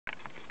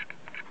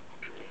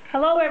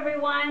Hello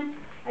everyone.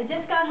 I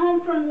just got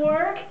home from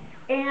work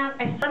and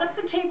I set up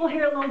the table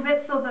here a little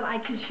bit so that I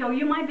could show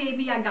you my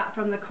baby I got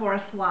from the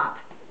Cora Swap.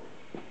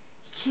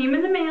 He came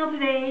in the mail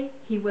today.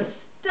 He was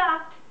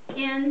stuffed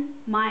in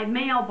my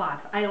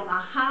mailbox. I don't know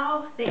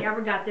how they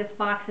ever got this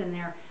box in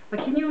there,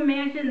 but can you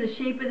imagine the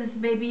shape of this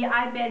baby?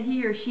 I bet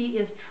he or she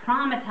is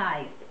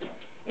traumatized.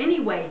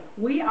 Anyway,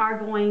 we are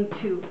going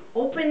to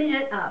open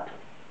it up.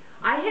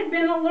 I had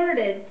been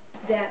alerted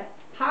that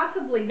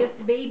possibly this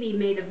baby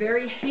made a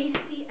very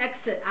hasty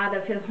exit out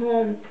of his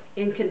home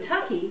in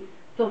Kentucky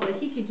so that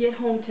he could get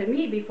home to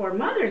me before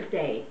Mother's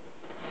Day.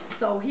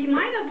 So he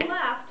might have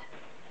left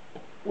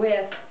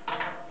with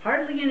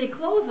hardly any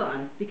clothes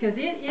on, because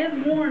it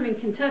is warm in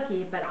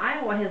Kentucky, but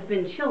Iowa has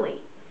been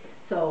chilly.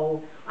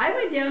 So I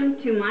went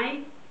down to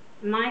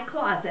my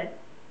closet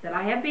that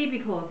I have baby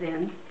clothes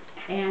in,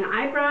 and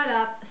I brought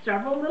up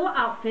several little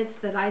outfits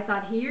that I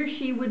thought he or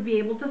she would be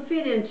able to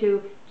fit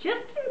into,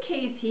 just in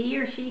case he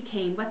or she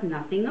came with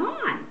nothing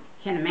on.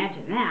 Can't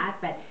imagine that,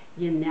 but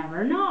you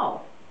never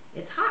know.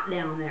 It's hot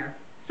down there.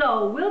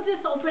 So we'll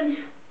just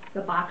open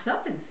the box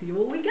up and see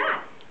what we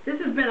got. This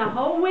has been a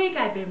whole week.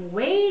 I've been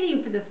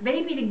waiting for this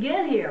baby to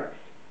get here.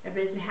 I've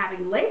been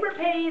having labor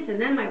pains,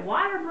 and then my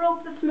water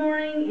broke this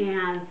morning,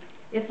 and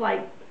it's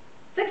like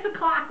 6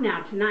 o'clock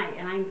now tonight,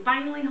 and I'm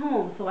finally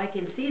home so I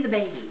can see the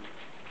baby.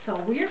 So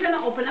we're going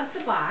to open up the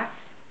box,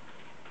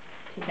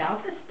 take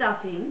out the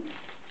stuffing,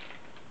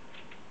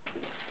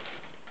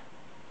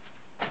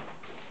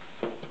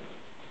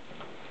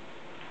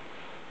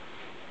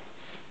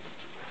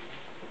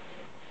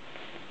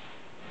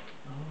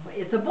 oh,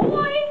 it's a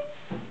boy.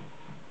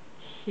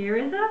 Here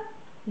is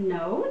a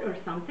note or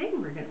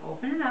something. We're going to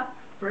open it up.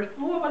 First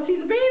of all, I want to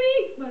see the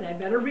baby, but I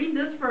better read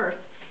this first.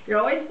 You're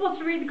always supposed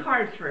to read the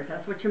cards first.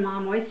 That's what your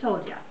mom always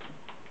told you.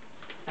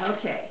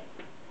 Okay.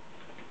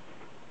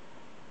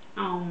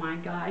 Oh my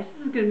gosh,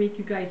 this is going to make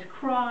you guys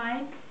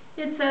cry.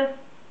 It says,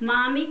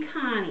 Mommy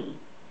Connie,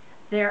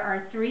 there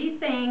are 3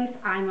 things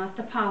I must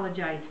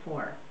apologize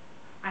for.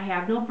 I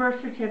have no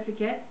birth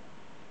certificate,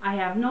 I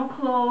have no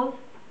clothes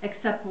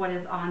except what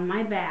is on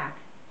my back,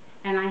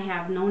 and I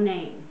have no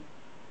name.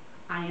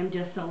 I am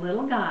just a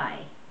little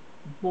guy,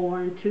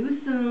 born too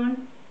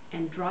soon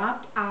and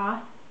dropped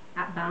off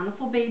at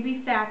Bountiful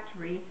Baby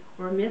Factory,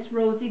 where Miss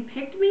Rosie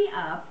picked me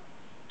up,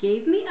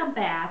 gave me a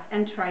bath,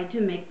 and tried to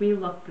make me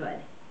look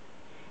good.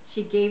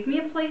 She gave me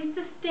a place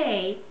to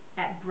stay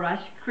at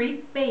Brush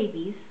Creek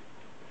Babies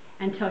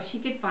until she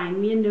could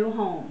find me a new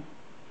home.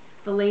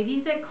 The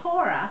ladies at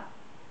Cora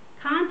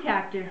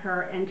contacted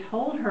her and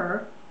told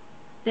her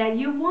that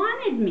you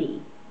wanted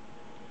me.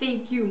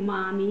 Thank you,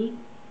 Mommy.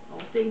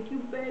 Oh, thank you,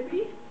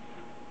 baby.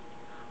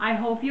 I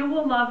hope you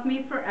will love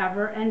me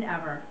forever and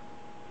ever.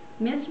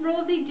 Miss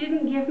Rosie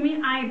didn't give me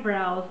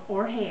eyebrows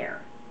or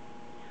hair.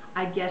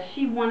 I guess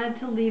she wanted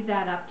to leave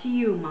that up to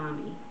you,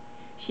 Mommy.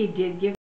 She did give